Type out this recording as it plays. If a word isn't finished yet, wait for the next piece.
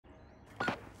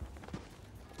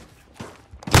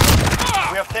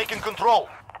We have taken control.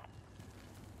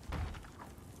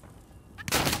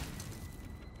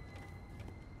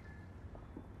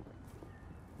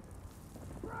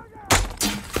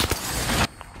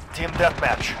 Team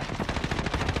deathmatch.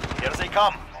 Here they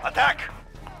come. Attack!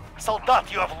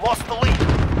 Soldat, you have lost the lead.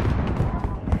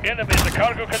 Enemy at the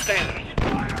cargo containers.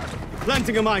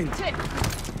 Planting a mine.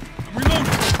 Reload!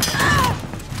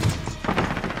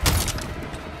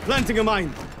 Planting a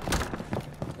mine.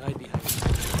 Right behind.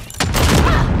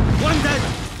 One dead.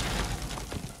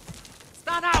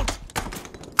 Stand out!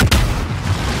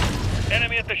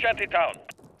 Enemy at the shanty town.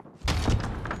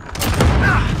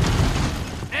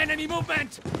 Enemy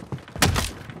movement!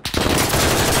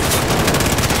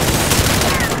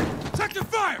 Check your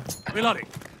fire! Reloading.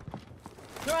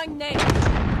 Throwing nade.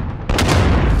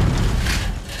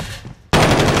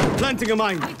 Planting a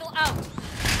mine. Lethal out.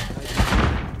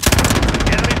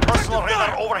 Enemy personal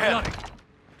radar overhead.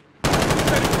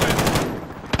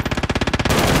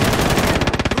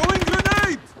 Throwing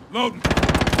grenade! Loading.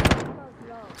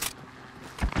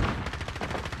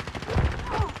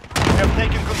 We have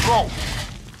taken control.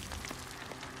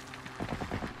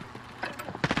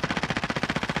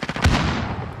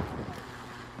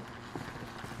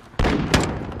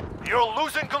 You're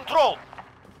losing control.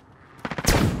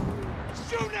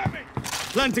 Shoot at me!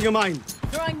 Planting a mine.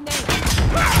 Throwing nade.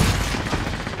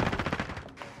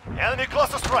 Enemy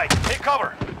cluster strike. Take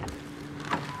cover.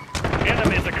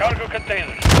 Enemy at the cargo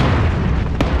containers.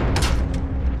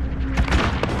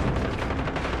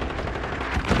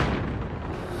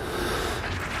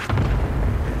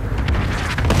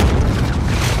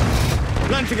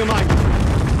 Planting a mine.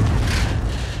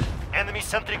 Enemy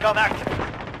sentry gun active.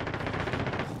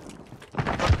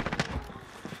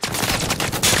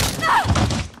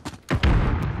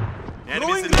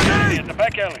 Throwing Enemy grenade! at the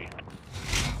back alley.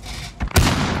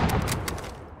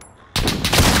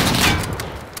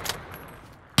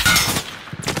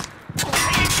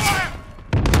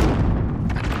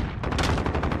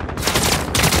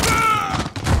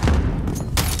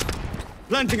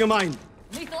 Planting a mine.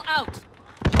 Lethal out.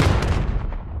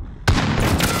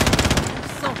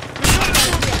 So.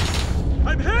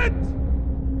 I'm hit!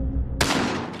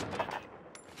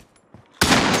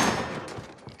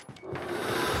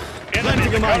 Enemy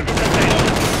at the mine. cargo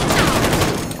containers.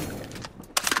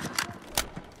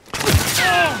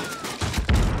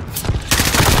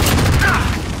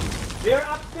 They're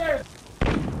upstairs!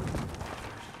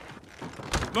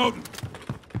 Loading.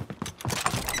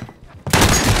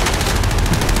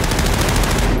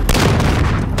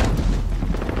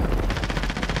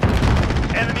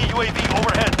 Enemy UAV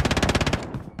overhead.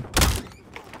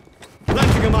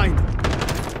 Planting a mine.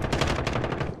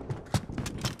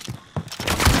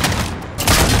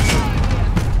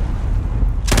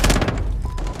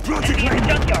 Enemy at the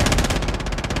junkyard.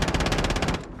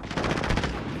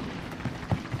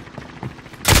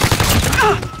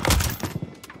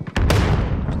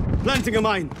 Planting a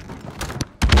mine.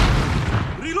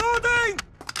 Reloading!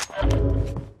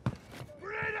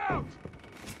 Grenade out!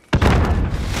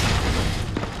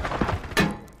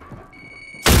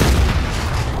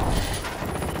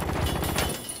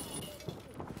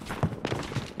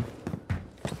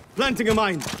 Planting a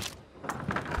mine.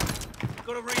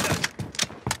 Got a radar.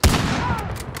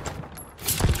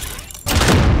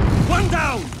 One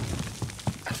down.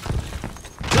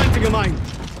 Planting a mine.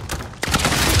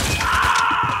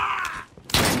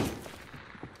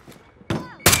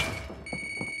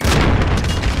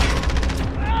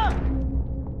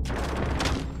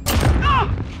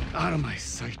 Out of my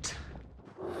sight.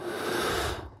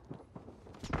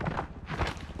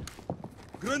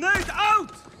 Grenade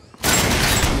out!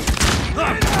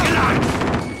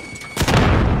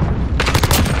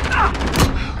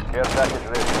 Care package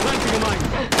ready. Planting a mine.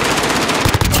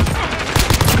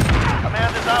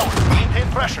 Command is ours. Maintain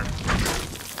pressure.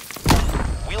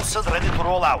 Wilson ready to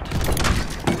roll out.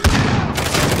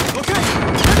 Okay.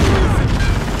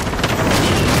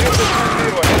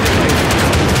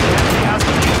 Enemy has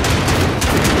the lead.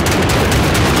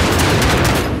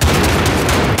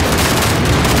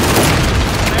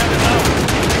 Command is ours.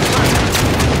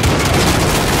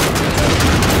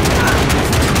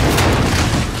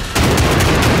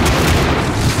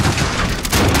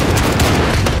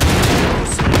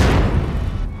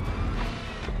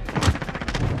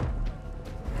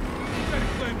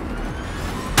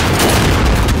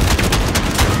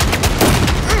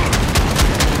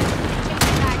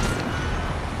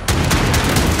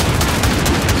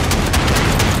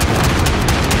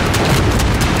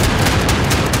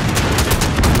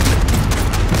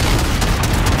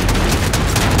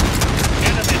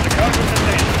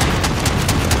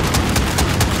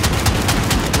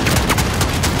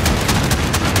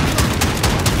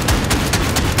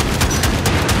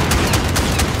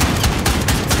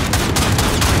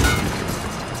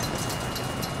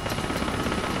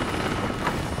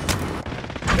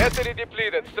 Battery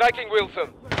depleted. Striking Wilson.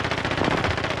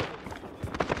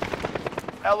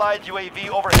 Allied UAV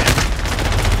overhead.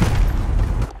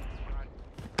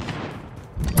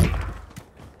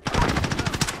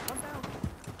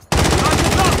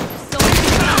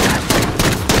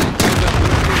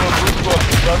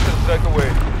 Strike away.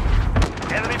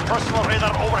 Enemy personal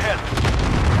radar overhead.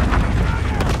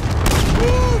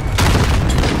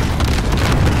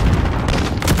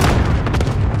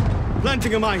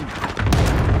 Planting a mine.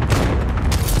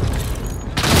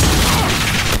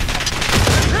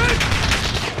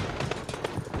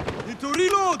 Need to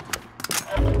reload!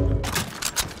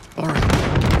 All right.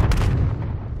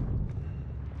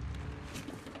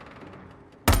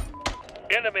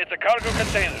 Enemy at the cargo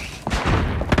containers.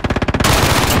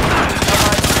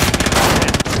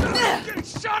 Getting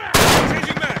shot at!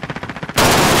 Changing mag!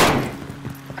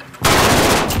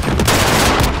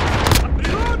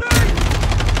 Reloading!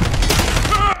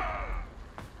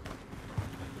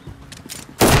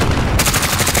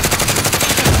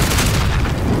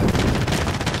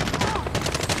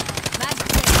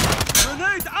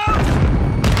 Grenade out!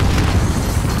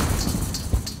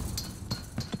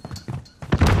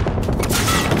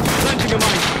 Planting a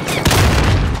mine.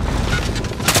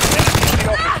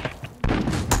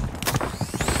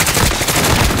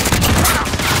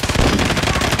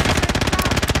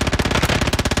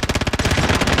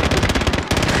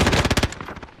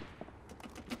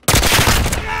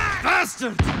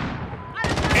 Bastard!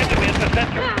 Enemy at the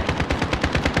center.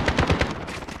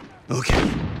 Okay.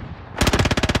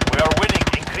 We are winning.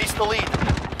 Increase the lead.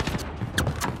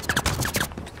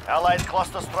 Allied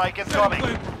cluster strike incoming.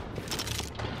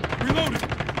 Reloading!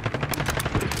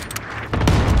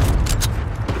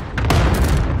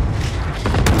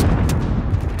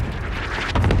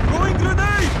 Throwing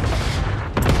grenade!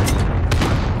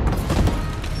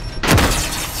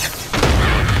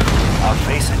 Our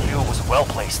face on you was well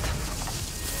placed.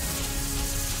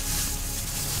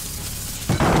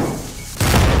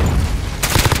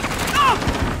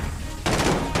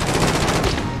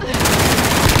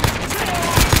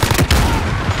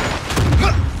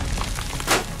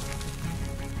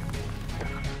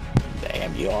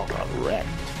 Damn, you're a wreck.